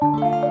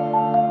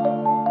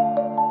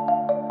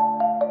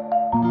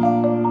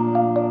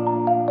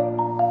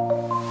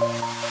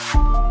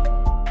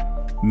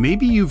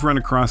Maybe you've run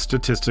across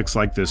statistics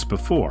like this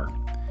before,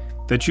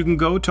 that you can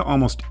go to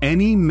almost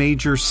any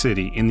major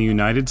city in the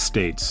United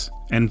States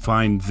and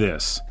find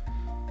this.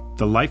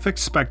 The life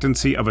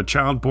expectancy of a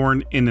child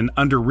born in an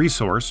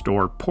under-resourced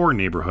or poor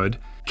neighborhood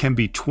can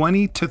be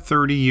 20 to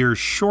 30 years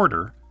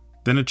shorter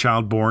than a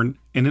child born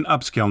in an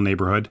upscale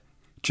neighborhood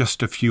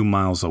just a few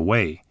miles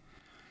away.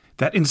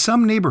 That in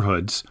some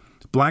neighborhoods,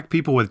 Black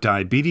people with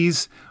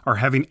diabetes are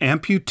having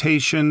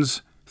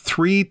amputations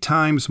 3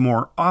 times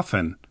more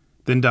often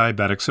than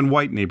diabetics in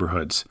white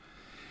neighborhoods.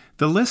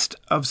 The list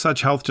of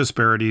such health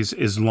disparities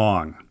is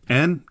long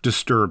and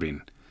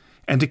disturbing.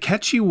 And a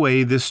catchy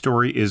way this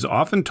story is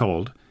often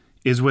told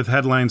is with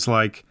headlines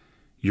like,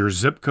 "Your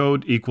zip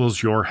code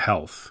equals your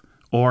health,"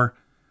 or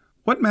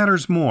 "What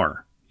matters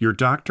more, your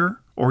doctor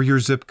or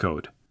your zip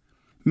code?"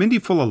 Mindy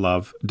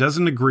Fullilove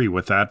doesn't agree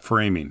with that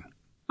framing.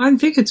 I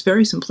think it's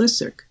very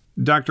simplistic.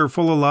 Dr.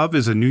 Fullilove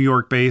is a New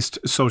York-based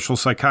social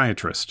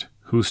psychiatrist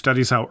who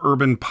studies how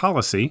urban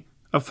policy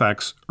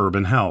affects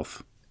urban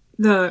health.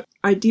 The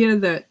idea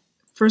that,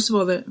 first of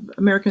all, that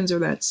Americans are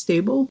that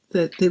stable,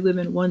 that they live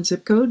in one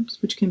zip code,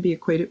 which can be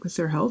equated with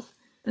their health.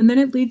 And then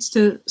it leads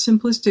to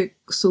simplistic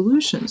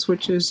solutions,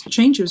 which is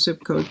change your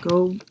zip code,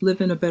 go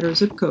live in a better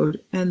zip code,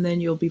 and then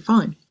you'll be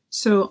fine.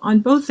 So on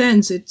both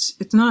ends, it's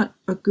not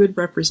a good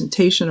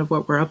representation of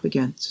what we're up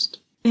against.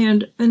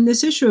 And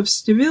this issue of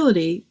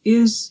stability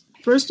is,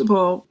 first of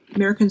all,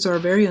 Americans are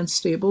very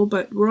unstable,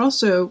 but we're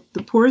also,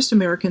 the poorest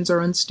Americans are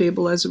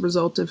unstable as a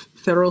result of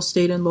federal,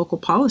 state, and local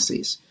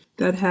policies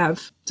that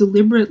have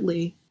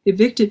deliberately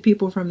evicted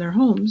people from their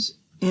homes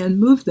and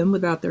moved them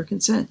without their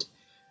consent.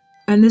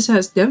 And this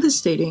has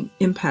devastating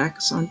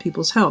impacts on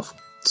people's health.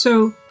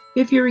 So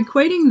if you're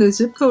equating the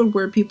zip code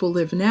where people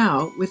live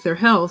now with their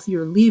health,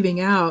 you're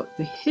leaving out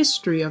the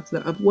history of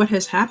what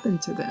has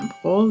happened to them,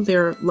 all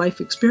their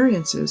life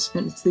experiences,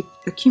 and it's the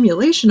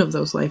accumulation of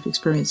those life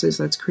experiences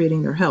that's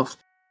creating their health.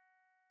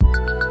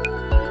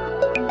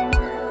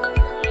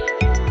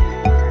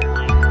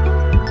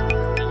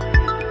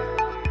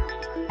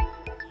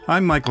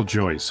 I'm Michael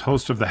Joyce,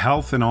 host of the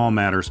Health in All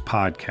Matters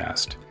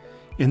podcast.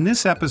 In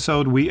this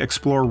episode, we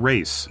explore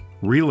race,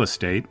 real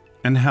estate,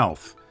 and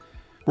health.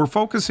 We're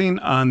focusing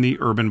on the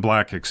urban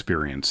Black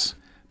experience,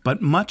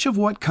 but much of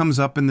what comes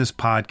up in this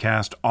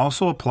podcast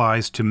also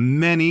applies to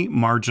many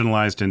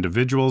marginalized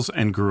individuals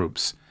and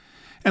groups.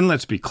 And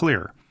let's be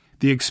clear,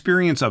 the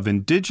experience of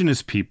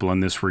Indigenous people in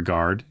this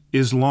regard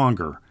is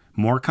longer,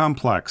 more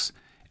complex,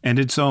 and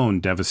its own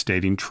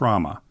devastating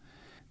trauma.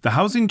 The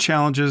housing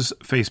challenges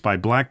faced by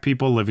Black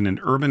people living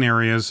in urban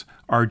areas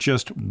are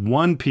just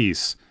one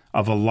piece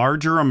of a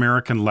larger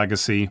American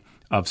legacy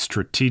of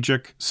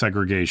strategic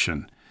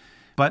segregation.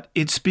 But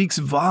it speaks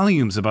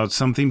volumes about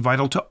something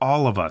vital to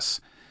all of us,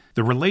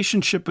 the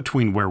relationship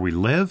between where we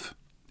live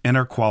and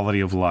our quality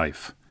of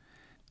life.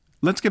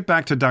 Let's get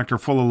back to Dr.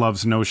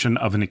 Fullilove's notion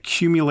of an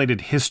accumulated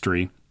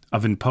history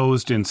of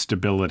imposed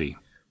instability.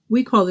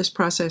 We call this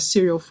process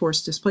serial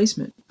forced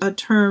displacement, a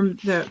term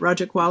that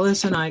Roderick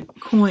Wallace and I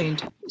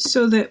coined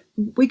so that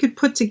we could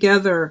put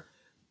together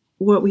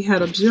what we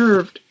had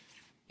observed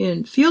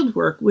in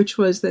fieldwork, which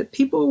was that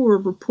people were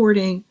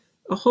reporting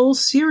a whole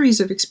series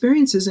of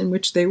experiences in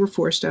which they were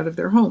forced out of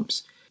their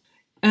homes.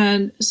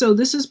 And so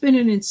this has been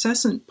an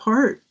incessant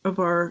part of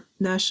our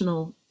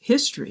national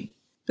history,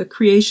 the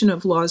creation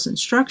of laws and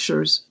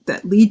structures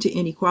that lead to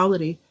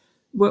inequality,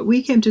 what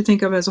we came to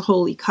think of as a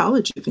whole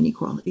ecology of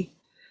inequality.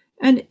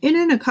 And in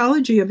an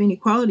ecology of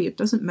inequality, it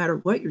doesn't matter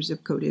what your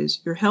zip code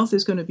is, your health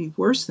is going to be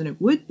worse than it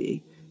would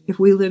be if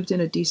we lived in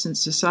a decent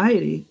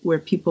society where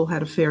people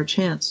had a fair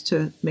chance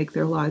to make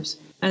their lives.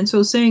 And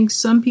so saying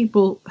some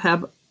people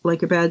have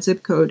like a bad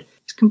zip code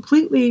is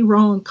completely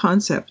wrong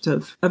concept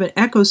of an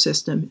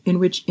ecosystem in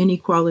which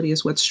inequality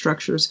is what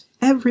structures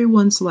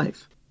everyone's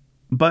life.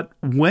 But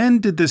when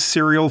did this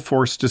serial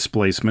forced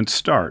displacement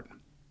start?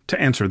 To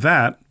answer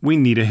that, we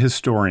need a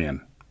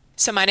historian.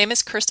 So my name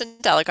is Kirsten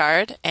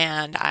Delegard,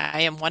 and I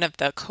am one of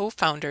the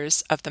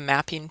co-founders of the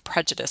Mapping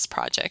Prejudice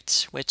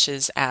Project, which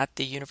is at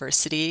the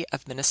University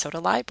of Minnesota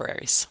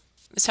Libraries.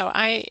 So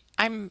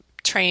I'm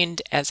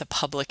trained as a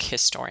public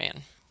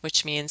historian,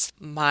 which means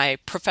my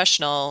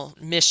professional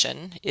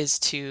mission is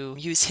to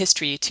use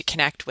history to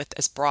connect with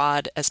as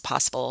broad as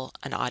possible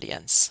an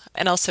audience,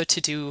 and also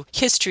to do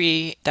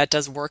history that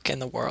does work in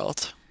the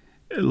world.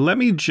 Let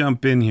me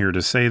jump in here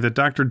to say that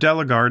Dr.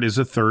 Delegard is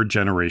a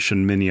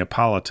third-generation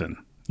Minneapolitan.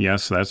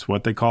 Yes, that's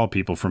what they call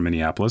people from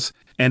Minneapolis,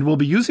 and we'll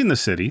be using the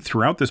city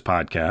throughout this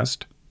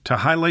podcast to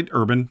highlight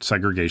urban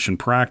segregation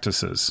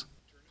practices.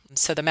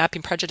 So the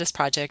Mapping Prejudice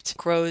Project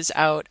grows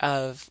out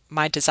of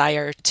my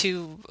desire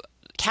to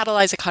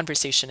catalyze a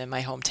conversation in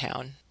my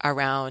hometown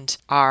around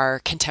our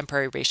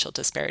contemporary racial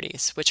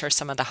disparities, which are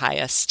some of the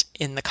highest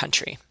in the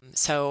country.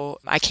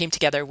 So I came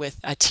together with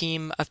a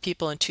team of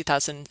people in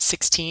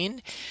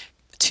 2016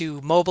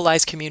 to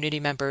mobilize community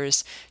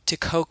members to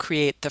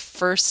co-create the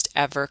first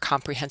ever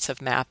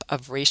comprehensive map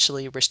of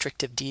racially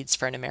restrictive deeds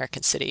for an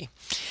American city.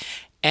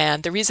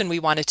 And the reason we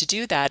wanted to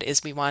do that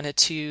is we wanted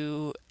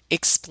to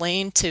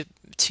explained to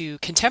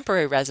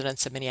contemporary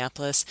residents of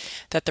Minneapolis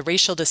that the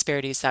racial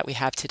disparities that we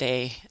have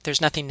today,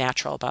 there's nothing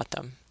natural about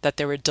them, that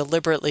they were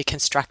deliberately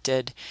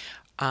constructed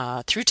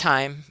through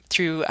time,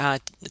 through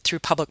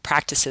public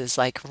practices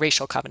like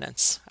racial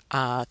covenants.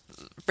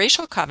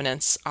 Racial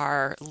covenants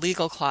are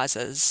legal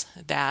clauses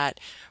that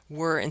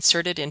were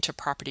inserted into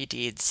property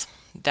deeds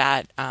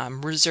that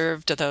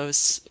reserved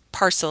those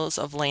parcels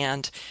of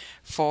land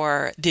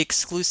for the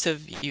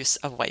exclusive use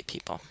of white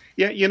people.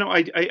 Yeah,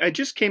 I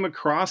just came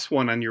across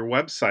one on your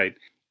website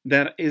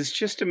that is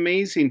just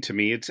amazing to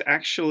me. It's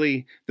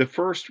actually the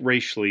first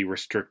racially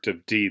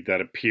restrictive deed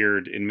that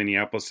appeared in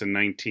Minneapolis in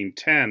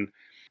 1910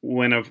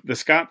 when the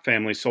Scott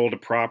family sold a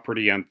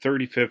property on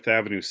 35th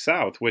Avenue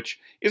South, which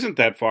isn't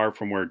that far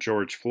from where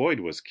George Floyd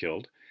was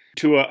killed,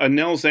 to a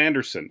Nels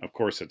Anderson. Of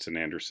course, it's an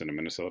Anderson in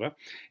Minnesota.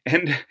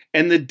 And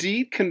the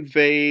deed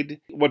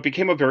conveyed what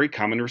became a very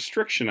common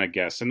restriction, I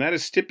guess, and that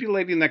is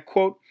stipulating that,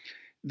 quote,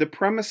 the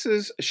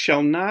premises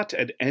shall not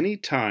at any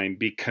time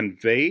be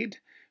conveyed,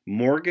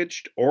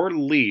 mortgaged, or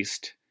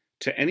leased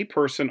to any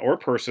person or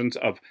persons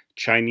of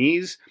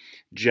Chinese,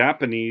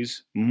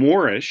 Japanese,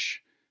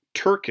 Moorish,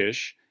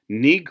 Turkish,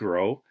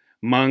 Negro,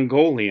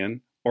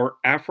 Mongolian, or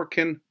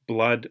African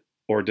blood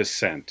or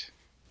descent.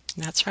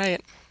 That's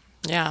right.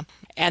 Yeah.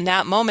 And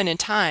that moment in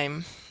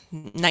time,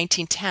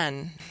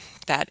 1910,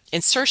 that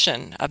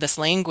insertion of this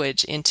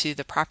language into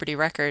the property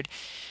record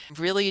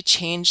really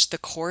changed the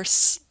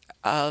course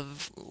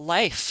of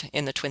life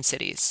in the Twin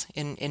Cities,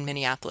 in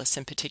Minneapolis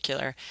in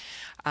particular.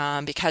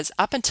 Because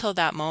up until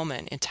that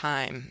moment in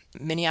time,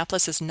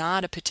 Minneapolis is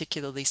not a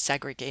particularly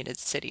segregated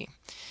city.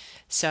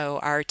 So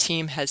our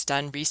team has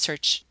done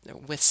research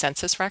with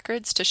census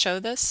records to show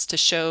this, to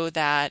show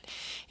that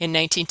in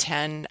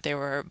 1910 there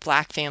were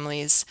Black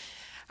families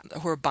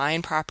who were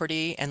buying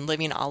property and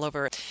living all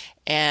over,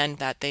 and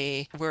that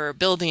they were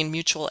building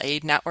mutual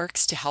aid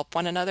networks to help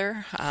one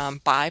another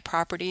buy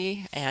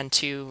property and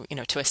to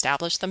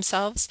establish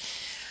themselves.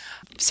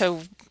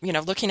 So,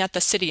 looking at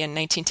the city in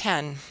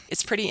 1910,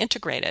 it's pretty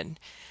integrated.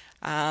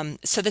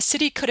 So the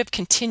city could have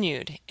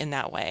continued in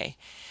that way.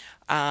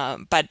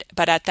 But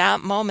at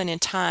that moment in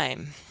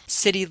time,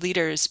 city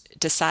leaders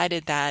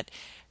decided that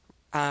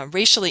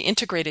racially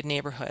integrated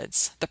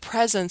neighborhoods, the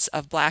presence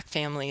of Black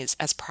families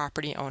as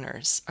property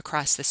owners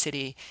across the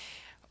city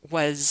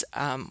was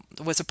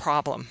a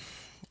problem.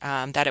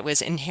 That it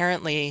was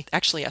inherently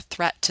actually a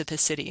threat to the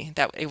city,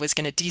 that it was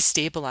going to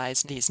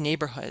destabilize these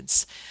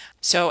neighborhoods.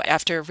 So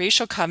after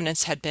racial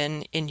covenants had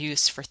been in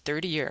use for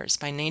 30 years,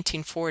 by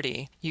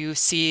 1940, you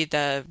see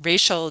the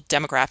racial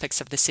demographics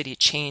of the city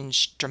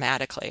change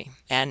dramatically.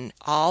 And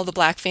all the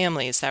Black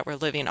families that were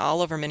living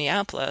all over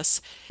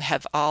Minneapolis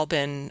have all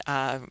been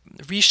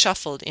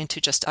reshuffled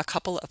into just a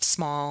couple of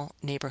small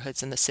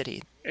neighborhoods in the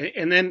city.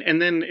 And then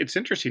it's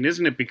interesting,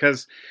 isn't it?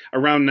 Because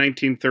around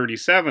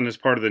 1937, as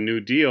part of the New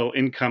Deal,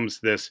 in comes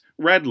this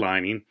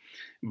redlining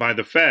by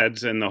the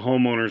feds and the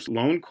Homeowners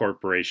Loan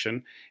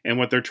Corporation. And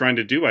what they're trying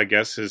to do, I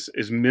guess,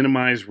 is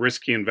minimize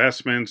risky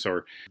investments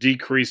or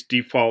decrease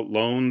default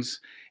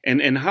loans.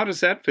 And how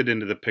does that fit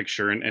into the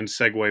picture and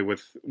segue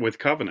with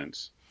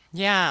covenants?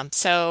 Yeah.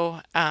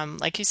 So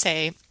like you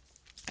say,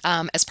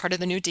 as part of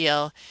the New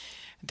Deal,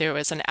 there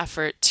was an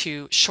effort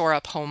to shore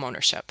up home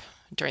ownership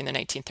during the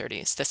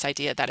 1930s. This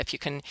idea that if you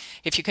can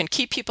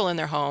keep people in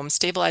their homes,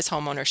 stabilize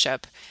home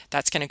ownership,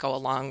 that's going to go a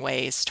long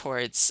ways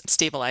towards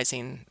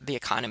stabilizing the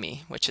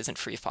economy, which isn't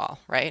free fall,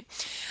 right?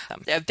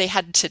 They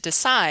had to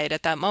decide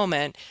at that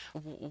moment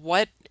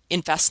what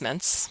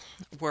investments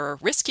were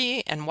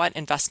risky and what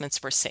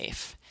investments were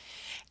safe.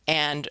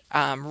 And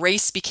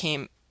race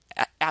became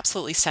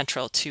absolutely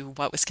central to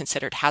what was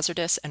considered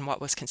hazardous and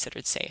what was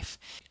considered safe.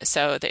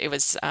 So it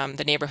was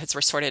the neighborhoods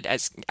were sorted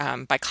as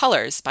by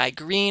colors, by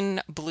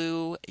green,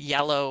 blue,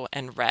 yellow,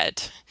 and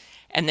red.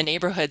 And the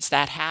neighborhoods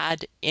that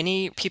had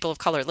any people of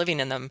color living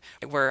in them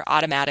were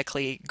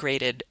automatically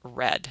graded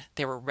red.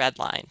 They were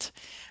redlined,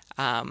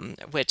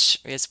 which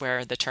is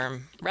where the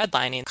term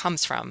redlining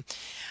comes from.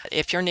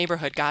 If your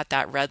neighborhood got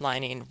that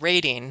redlining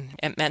rating,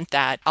 it meant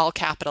that all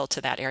capital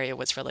to that area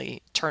was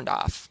really turned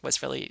off,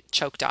 was really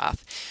choked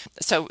off.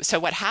 So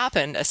what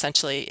happened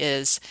essentially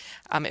is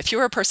if you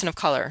were a person of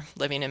color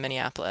living in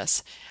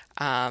Minneapolis,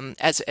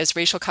 as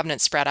racial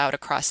covenants spread out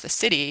across the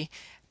city,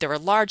 there were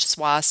large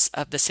swaths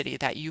of the city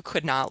that you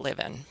could not live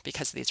in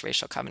because of these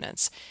racial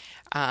covenants.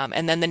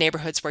 And then the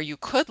neighborhoods where you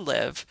could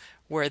live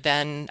were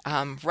then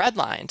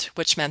redlined,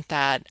 which meant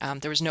that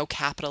there was no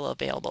capital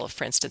available,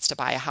 for instance, to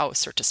buy a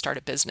house or to start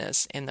a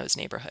business in those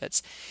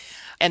neighborhoods.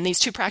 And these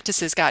two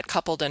practices got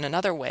coupled in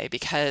another way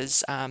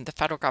because the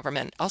federal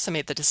government also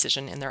made the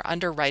decision in their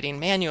underwriting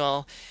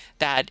manual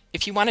that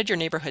if you wanted your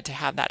neighborhood to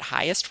have that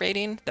highest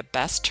rating, the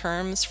best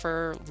terms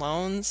for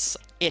loans,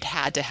 it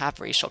had to have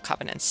racial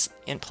covenants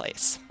in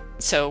place.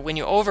 So when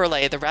you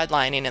overlay the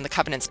redlining and the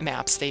covenants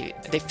maps, they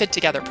fit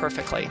together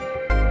perfectly.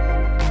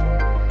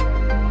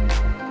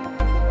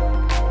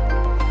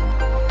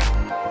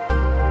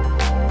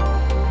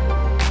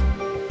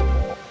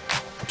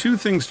 Two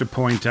things to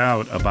point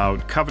out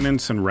about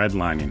covenants and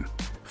redlining.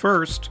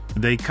 First,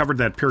 they covered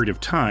that period of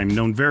time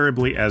known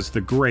variably as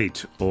the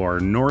Great or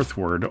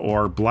Northward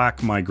or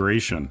Black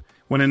Migration,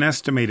 when an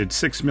estimated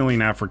 6 million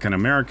African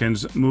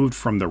Americans moved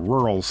from the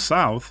rural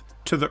South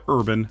to the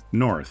urban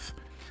North.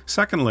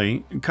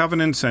 Secondly,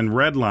 covenants and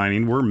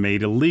redlining were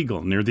made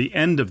illegal near the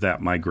end of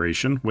that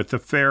migration with the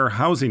Fair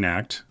Housing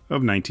Act of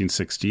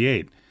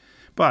 1968.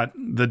 But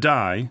the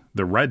die,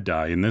 the red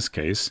die in this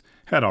case,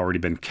 had already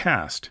been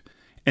cast,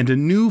 and a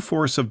new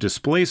force of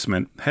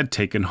displacement had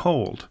taken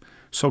hold,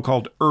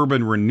 so-called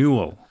urban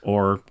renewal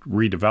or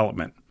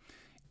redevelopment.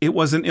 It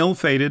was an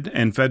ill-fated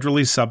and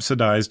federally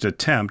subsidized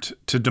attempt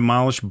to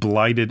demolish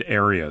blighted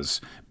areas,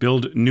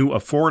 build new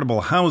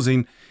affordable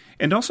housing,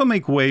 and also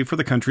make way for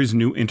the country's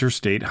new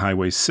interstate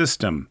highway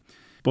system.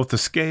 Both the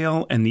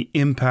scale and the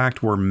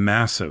impact were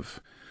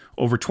massive.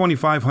 Over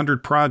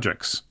 2,500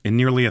 projects in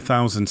nearly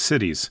 1,000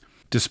 cities,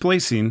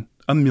 displacing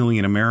 1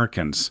 million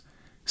Americans,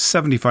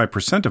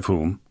 75% of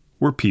whom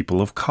were people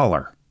of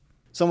color.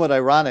 Somewhat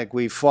ironic,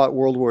 we fought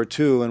World War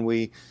II and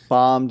we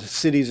bombed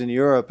cities in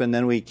Europe, and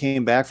then we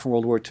came back from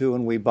World War II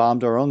and we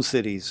bombed our own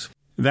cities.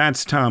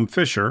 That's Tom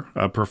Fisher,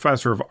 a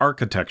professor of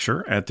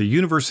architecture at the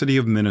University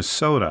of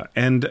Minnesota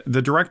and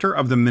the director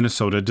of the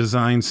Minnesota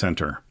Design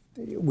Center.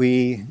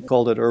 We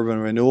called it urban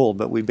renewal,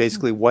 but we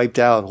basically wiped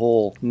out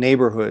whole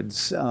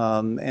neighborhoods,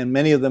 and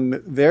many of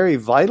them very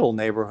vital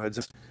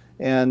neighborhoods.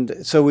 And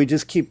so we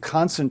just keep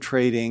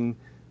concentrating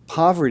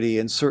poverty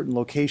in certain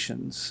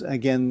locations.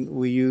 Again,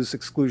 we use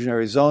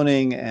exclusionary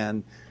zoning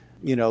and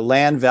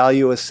land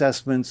value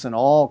assessments and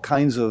all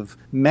kinds of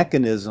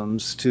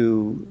mechanisms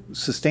to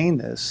sustain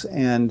this.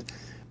 And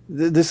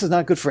this is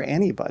not good for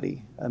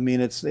anybody. I mean,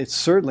 it's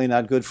certainly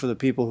not good for the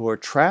people who are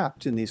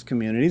trapped in these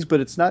communities, but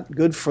it's not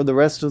good for the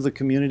rest of the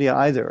community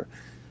either.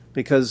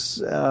 Because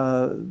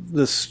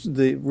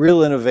the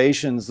real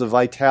innovations, the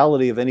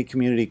vitality of any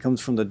community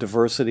comes from the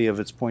diversity of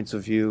its points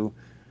of view,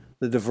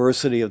 the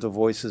diversity of the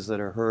voices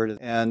that are heard.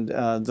 And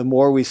the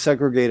more we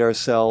segregate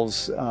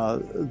ourselves,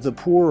 the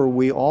poorer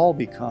we all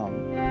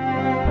become.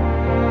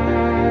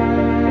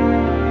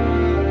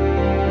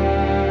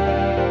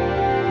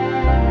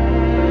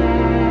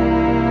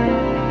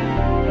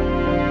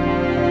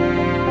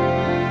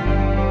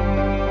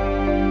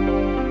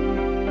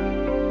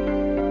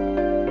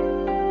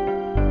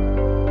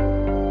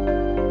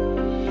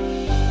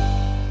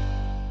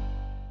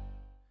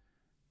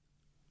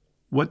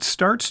 What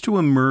starts to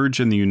emerge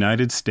in the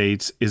United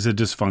States is a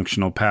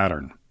dysfunctional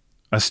pattern,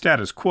 a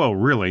status quo,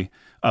 really,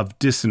 of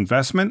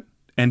disinvestment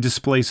and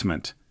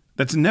displacement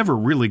that's never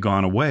really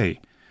gone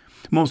away.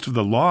 Most of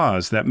the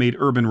laws that made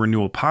urban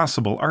renewal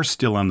possible are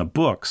still on the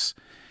books.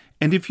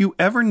 And if you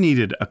ever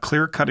needed a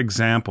clear-cut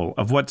example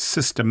of what's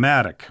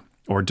systematic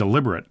or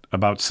deliberate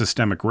about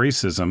systemic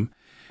racism,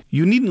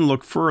 you needn't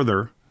look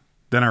further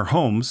than our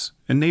homes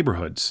and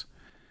neighborhoods.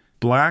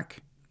 Black,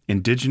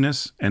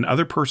 Indigenous, and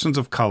other persons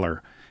of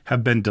color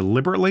have been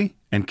deliberately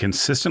and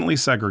consistently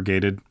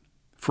segregated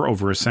for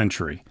over a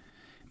century,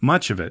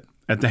 much of it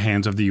at the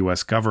hands of the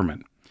U.S.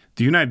 government.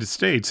 The United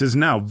States is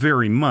now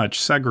very much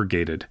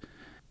segregated.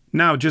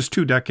 Now, just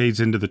 2 decades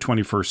into the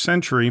 21st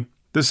century,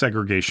 the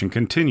segregation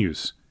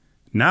continues.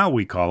 Now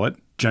we call it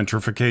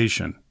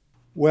gentrification.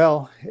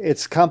 Well,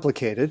 it's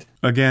complicated.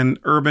 Again,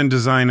 urban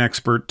design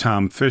expert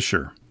Tom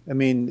Fisher. I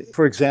mean,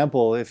 for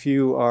example, if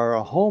you are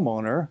a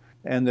homeowner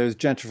and there's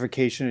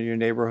gentrification in your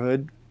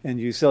neighborhood, and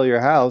you sell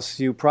your house,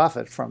 you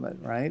profit from it,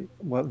 right?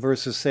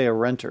 Versus, say, a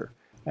renter.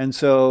 And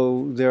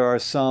so there are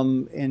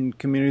some in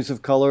communities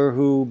of color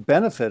who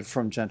benefit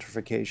from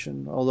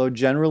gentrification, although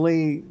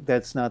generally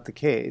that's not the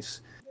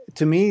case.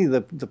 To me,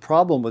 the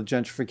problem with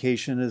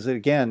gentrification is that,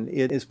 again,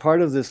 it is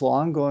part of this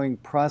ongoing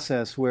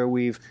process where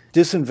we've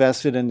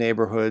disinvested in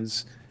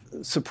neighborhoods,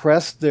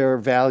 suppressed their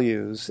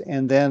values,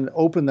 and then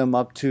opened them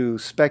up to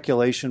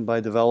speculation by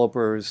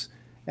developers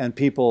and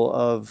people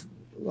of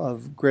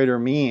greater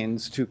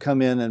means to come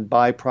in and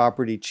buy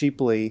property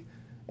cheaply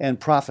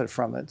and profit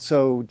from it.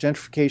 So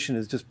gentrification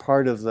is just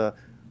part of the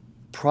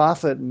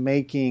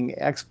profit-making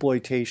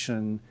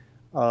exploitation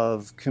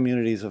of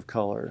communities of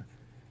color.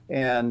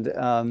 And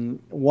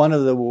one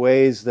of the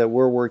ways that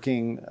we're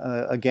working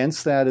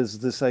against that is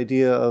this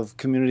idea of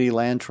community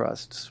land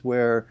trusts,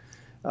 where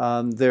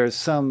there's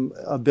some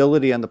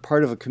ability on the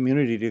part of a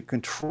community to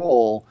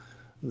control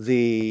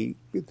the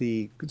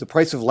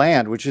price of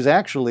land, which is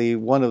actually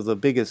one of the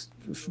biggest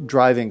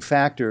driving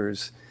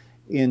factors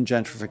in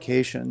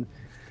gentrification,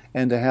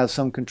 and to have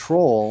some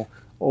control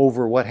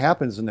over what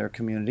happens in their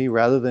community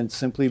rather than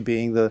simply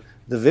being the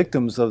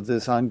victims of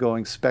this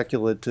ongoing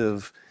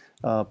speculative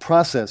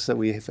process that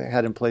we have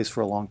had in place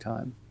for a long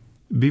time.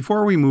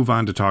 Before we move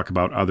on to talk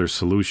about other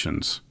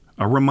solutions,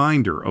 a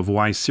reminder of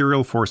why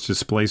serial forced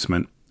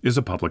displacement is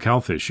a public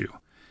health issue.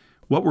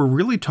 What we're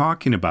really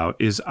talking about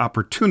is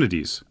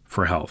opportunities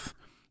for health,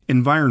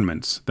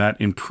 environments that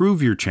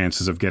improve your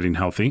chances of getting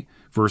healthy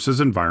versus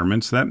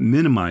environments that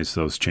minimize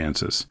those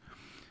chances.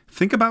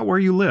 Think about where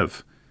you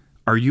live.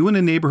 Are you in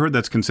a neighborhood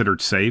that's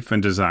considered safe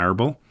and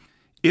desirable?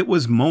 It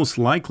was most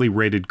likely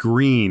rated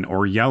green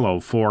or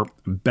yellow for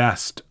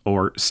best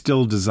or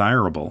still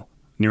desirable,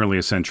 nearly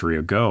a century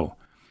ago.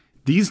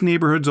 These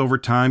neighborhoods over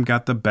time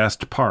got the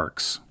best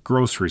parks,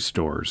 grocery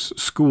stores,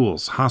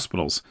 schools,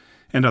 hospitals,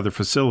 and other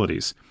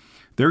facilities.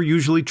 They're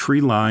usually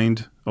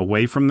tree-lined,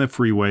 away from the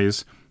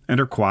freeways, and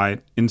are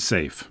quiet and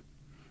safe.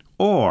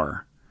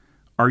 Or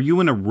are you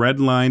in a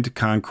red-lined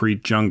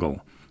concrete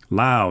jungle,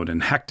 loud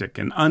and hectic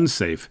and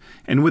unsafe,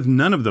 and with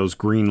none of those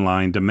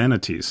green-lined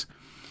amenities?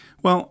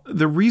 Well,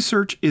 the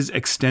research is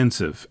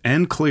extensive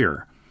and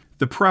clear.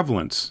 The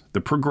prevalence,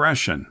 the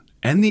progression,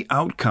 and the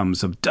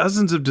outcomes of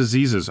dozens of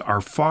diseases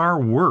are far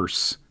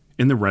worse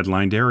in the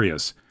red-lined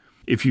areas.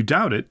 If you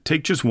doubt it,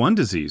 take just one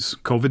disease,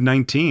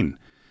 COVID-19.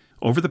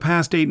 Over the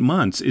past 8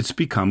 months, it's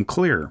become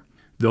clear.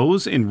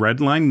 Those in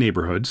red-lined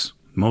neighborhoods,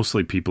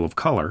 mostly people of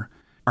color,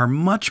 are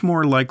much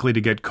more likely to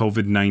get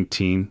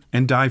COVID-19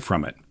 and die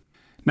from it.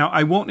 Now,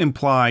 I won't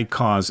imply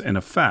cause and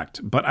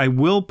effect, but I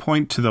will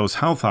point to those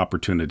health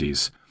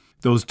opportunities,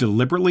 those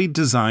deliberately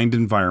designed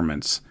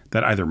environments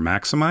that either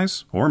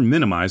maximize or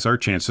minimize our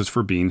chances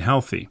for being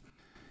healthy.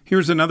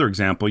 Here's another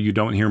example you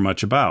don't hear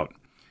much about.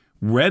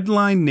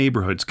 Red-lined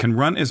neighborhoods can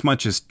run as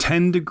much as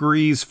 10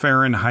 degrees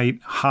Fahrenheit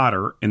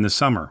hotter in the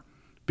summer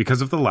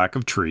because of the lack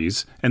of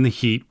trees and the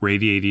heat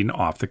radiating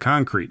off the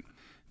concrete.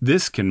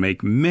 This can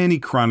make many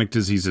chronic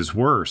diseases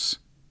worse,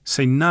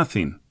 say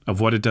nothing of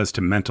what it does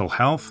to mental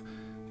health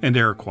and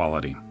air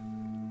quality.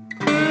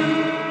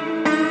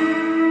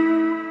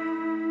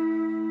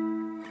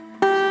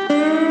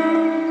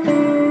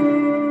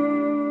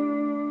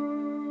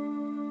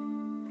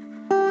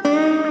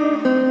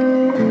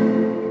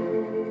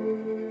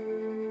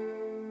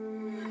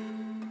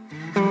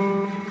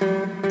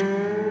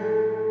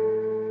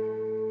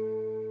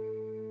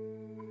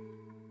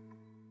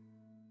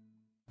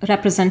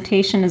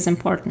 Representation is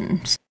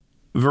important.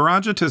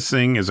 Virajita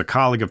Singh is a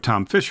colleague of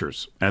Tom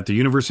Fisher's at the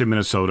University of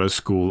Minnesota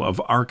School of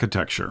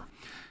Architecture.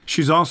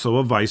 She's also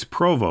a vice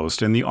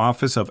provost in the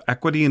Office of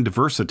Equity and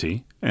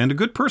Diversity and a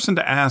good person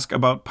to ask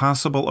about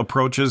possible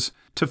approaches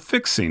to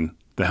fixing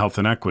the health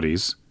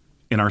inequities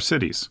in our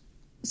cities.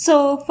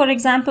 So, for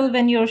example,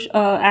 when you're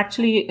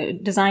actually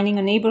designing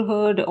a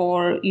neighborhood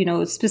or,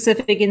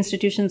 specific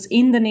institutions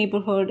in the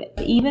neighborhood,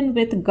 even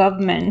with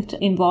government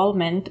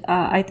involvement,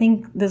 I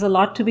think there's a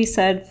lot to be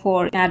said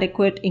for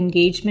adequate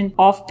engagement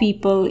of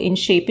people in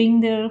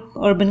shaping their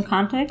urban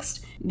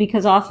context,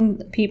 because often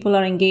people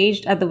are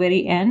engaged at the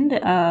very end,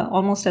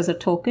 almost as a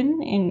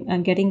token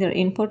in getting their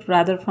input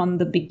rather from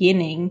the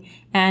beginning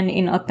and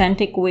in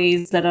authentic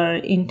ways that are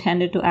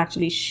intended to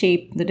actually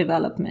shape the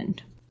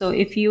development. So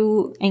if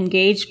you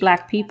engage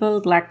Black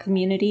people, Black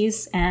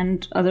communities,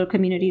 and other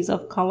communities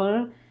of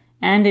color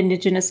and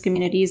Indigenous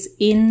communities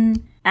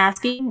in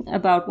asking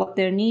about what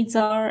their needs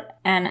are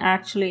and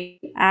actually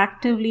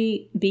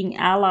actively being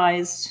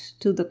allies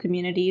to the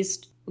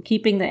communities,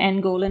 keeping the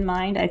end goal in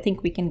mind, I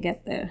think we can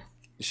get there.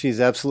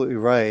 She's absolutely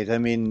right. I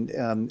mean,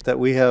 that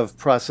we have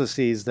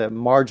processes that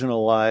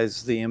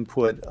marginalize the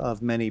input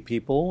of many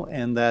people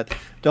and that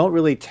don't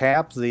really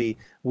tap the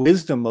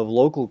wisdom of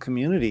local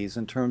communities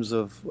in terms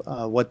of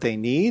what they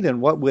need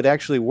and what would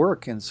actually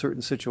work in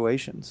certain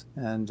situations.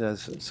 And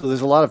so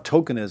there's a lot of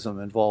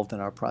tokenism involved in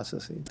our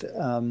processes.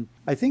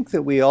 I think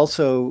that we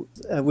often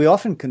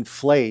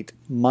conflate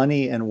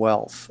money and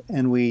wealth,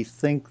 and we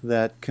think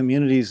that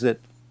communities that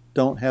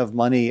don't have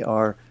money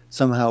are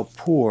somehow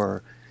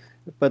poor.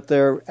 But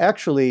there are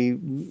actually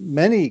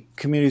many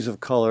communities of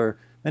color,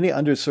 many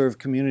underserved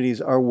communities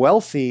are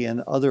wealthy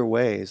in other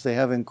ways. They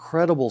have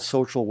incredible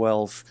social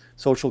wealth,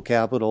 social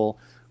capital,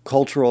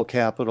 cultural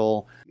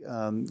capital,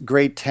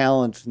 great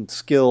talent and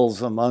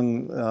skills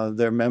among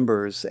their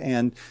members.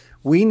 And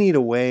we need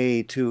a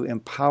way to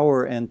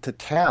empower and to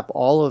tap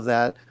all of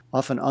that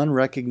often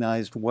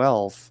unrecognized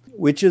wealth,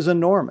 which is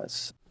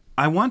enormous.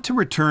 I want to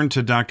return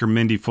to Dr.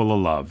 Mindy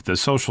Fullilove, the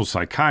social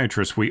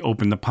psychiatrist we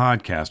opened the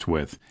podcast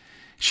with.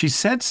 She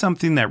said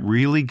something that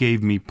really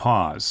gave me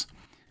pause.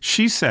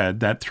 She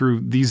said that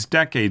through these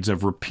decades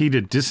of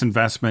repeated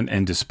disinvestment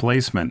and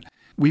displacement,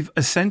 we've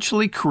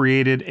essentially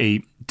created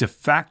a de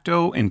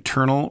facto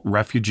internal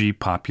refugee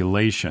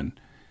population.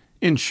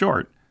 In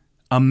short,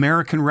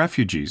 American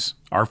refugees,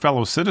 our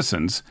fellow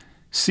citizens,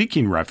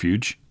 seeking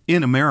refuge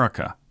in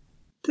America.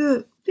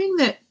 The thing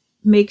that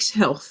makes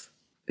health,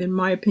 in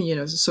my opinion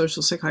as a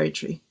social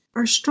psychiatry,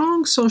 are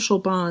strong social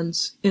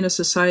bonds in a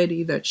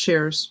society that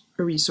shares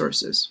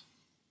resources.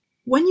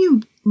 When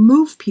you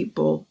move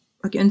people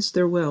against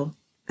their will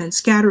and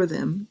scatter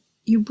them,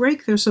 you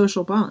break their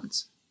social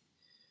bonds.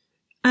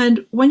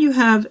 And when you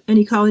have an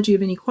ecology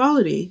of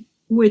inequality,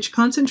 which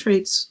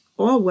concentrates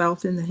all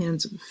wealth in the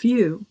hands of a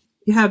few,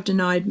 you have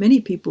denied many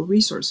people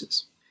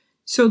resources.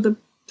 So the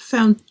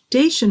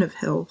foundation of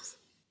health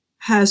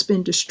has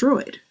been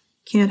destroyed.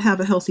 Can't have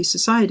a healthy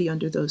society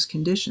under those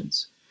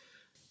conditions.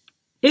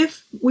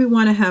 If we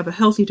want to have a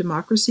healthy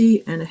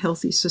democracy and a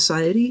healthy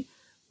society,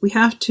 we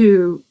have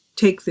to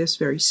take this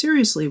very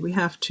seriously. We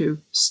have to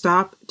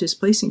stop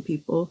displacing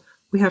people.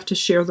 We have to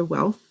share the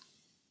wealth,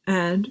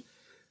 and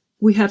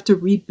we have to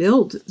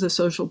rebuild the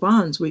social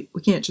bonds. We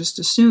can't just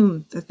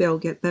assume that they'll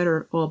get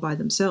better all by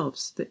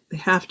themselves. That they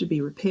have to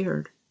be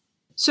repaired.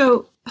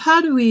 So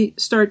how do we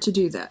start to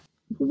do that?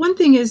 One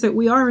thing is that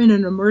we are in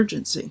an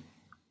emergency.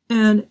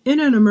 And in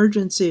an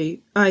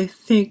emergency, I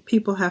think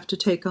people have to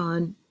take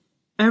on,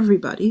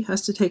 everybody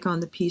has to take on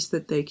the piece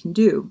that they can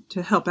do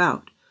to help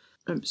out.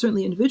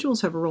 Certainly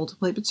individuals have a role to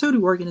play, but so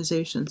do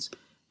organizations.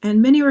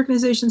 And many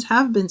organizations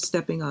have been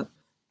stepping up.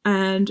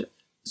 And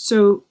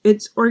so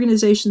it's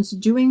organizations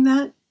doing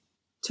that,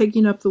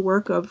 taking up the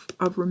work of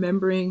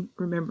remembering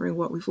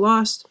what we've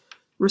lost,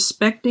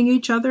 respecting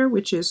each other,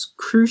 which is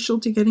crucial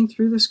to getting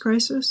through this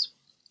crisis,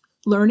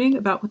 learning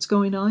about what's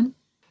going on,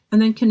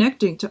 and then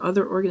connecting to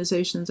other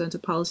organizations and to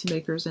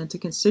policymakers and to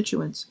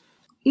constituents.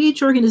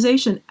 Each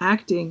organization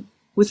acting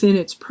within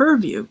its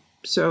purview.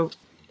 So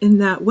in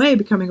that way,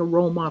 becoming a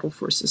role model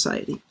for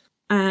society.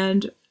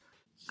 And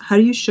how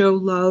do you show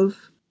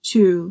love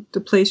to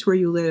the place where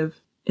you live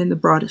in the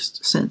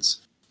broadest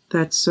sense?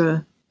 That's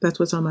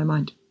what's on my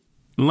mind.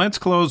 Let's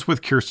close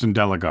with Kirsten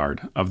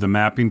Delegard of the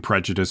Mapping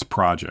Prejudice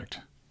Project.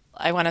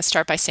 I want to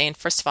start by saying,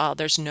 first of all,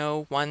 there's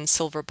no one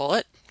silver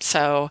bullet.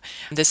 So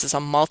this is a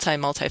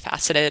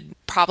multifaceted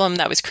problem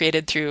that was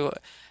created through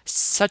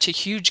such a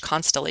huge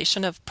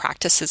constellation of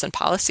practices and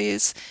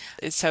policies.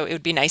 So it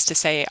would be nice to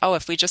say, oh,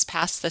 if we just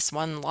pass this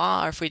one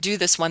law or if we do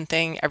this one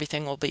thing,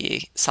 everything will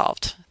be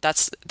solved.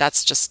 That's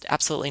just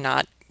absolutely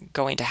not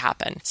going to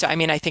happen. So,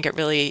 I think it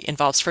really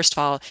involves, first of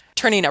all,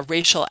 turning a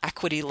racial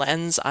equity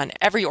lens on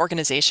every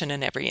organization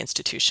and every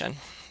institution.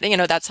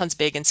 That sounds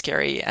big and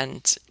scary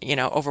and,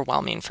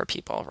 overwhelming for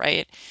people,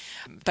 right?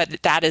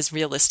 But that is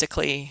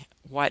realistically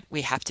what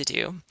we have to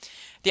do.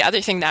 The other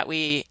thing that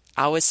we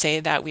always say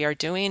that we are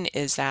doing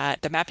is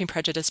that the Mapping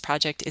Prejudice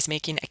Project is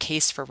making a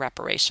case for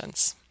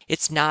reparations.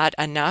 It's not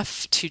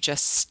enough to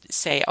just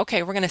say,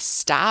 okay, we're going to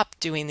stop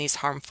doing these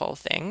harmful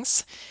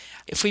things.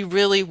 If we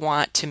really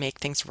want to make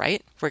things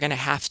right, we're going to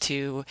have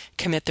to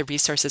commit the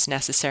resources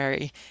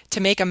necessary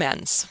to make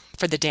amends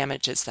for the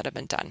damages that have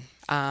been done.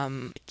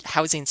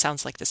 Housing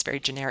sounds like this very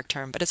generic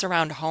term, but it's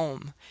around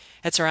home.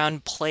 It's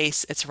around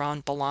place. It's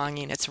around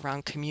belonging. It's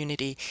around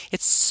community.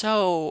 It's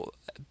so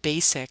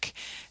basic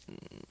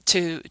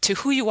to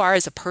who you are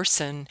as a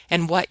person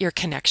and what your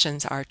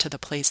connections are to the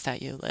place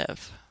that you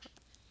live.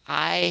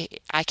 I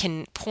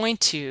can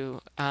point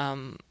to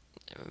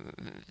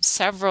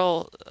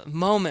several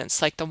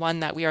moments like the one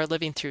that we are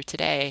living through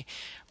today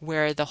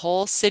where the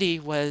whole city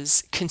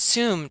was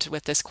consumed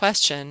with this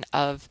question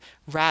of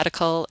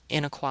radical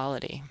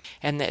inequality.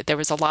 And there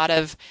was a lot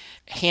of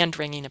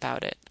hand-wringing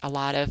about it, a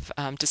lot of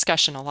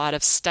discussion, a lot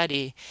of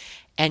study.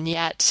 And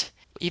yet,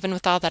 even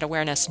with all that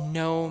awareness,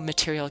 no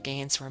material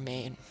gains were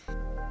made.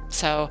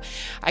 So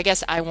I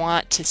guess I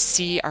want to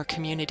see our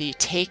community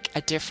take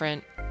a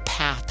different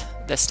path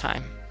this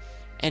time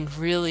and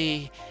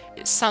really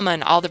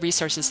summon all the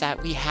resources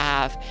that we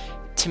have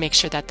to make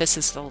sure that this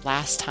is the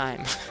last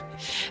time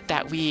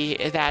that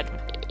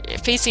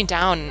facing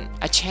down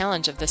a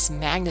challenge of this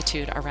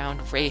magnitude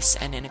around race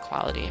and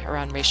inequality,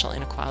 around racial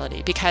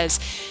inequality, because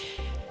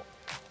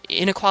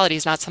inequality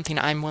is not something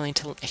I'm willing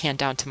to hand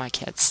down to my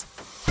kids.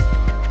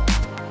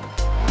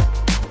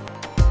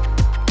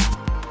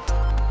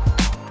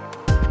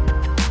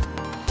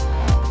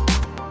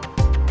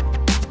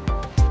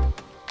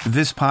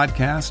 This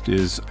podcast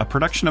is a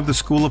production of the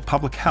School of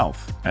Public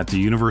Health at the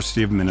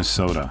University of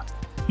Minnesota.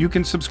 You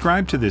can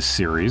subscribe to this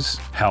series,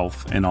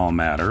 Health in All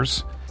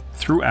Matters,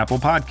 through Apple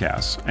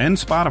Podcasts and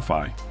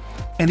Spotify.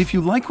 And if you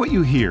like what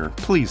you hear,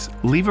 please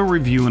leave a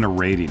review and a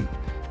rating.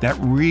 That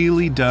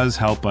really does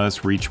help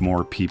us reach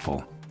more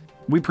people.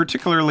 We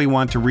particularly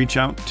want to reach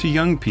out to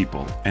young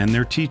people and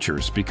their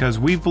teachers because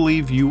we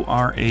believe you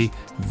are a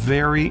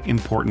very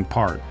important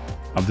part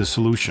of the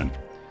solution.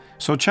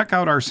 So check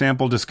out our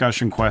sample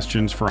discussion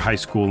questions for high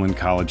school and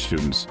college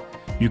students.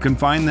 You can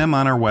find them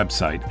on our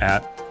website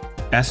at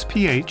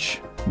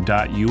sph.umn.edu.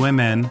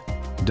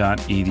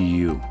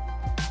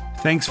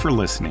 Thanks for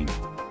listening,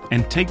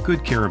 and take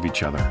good care of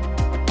each other.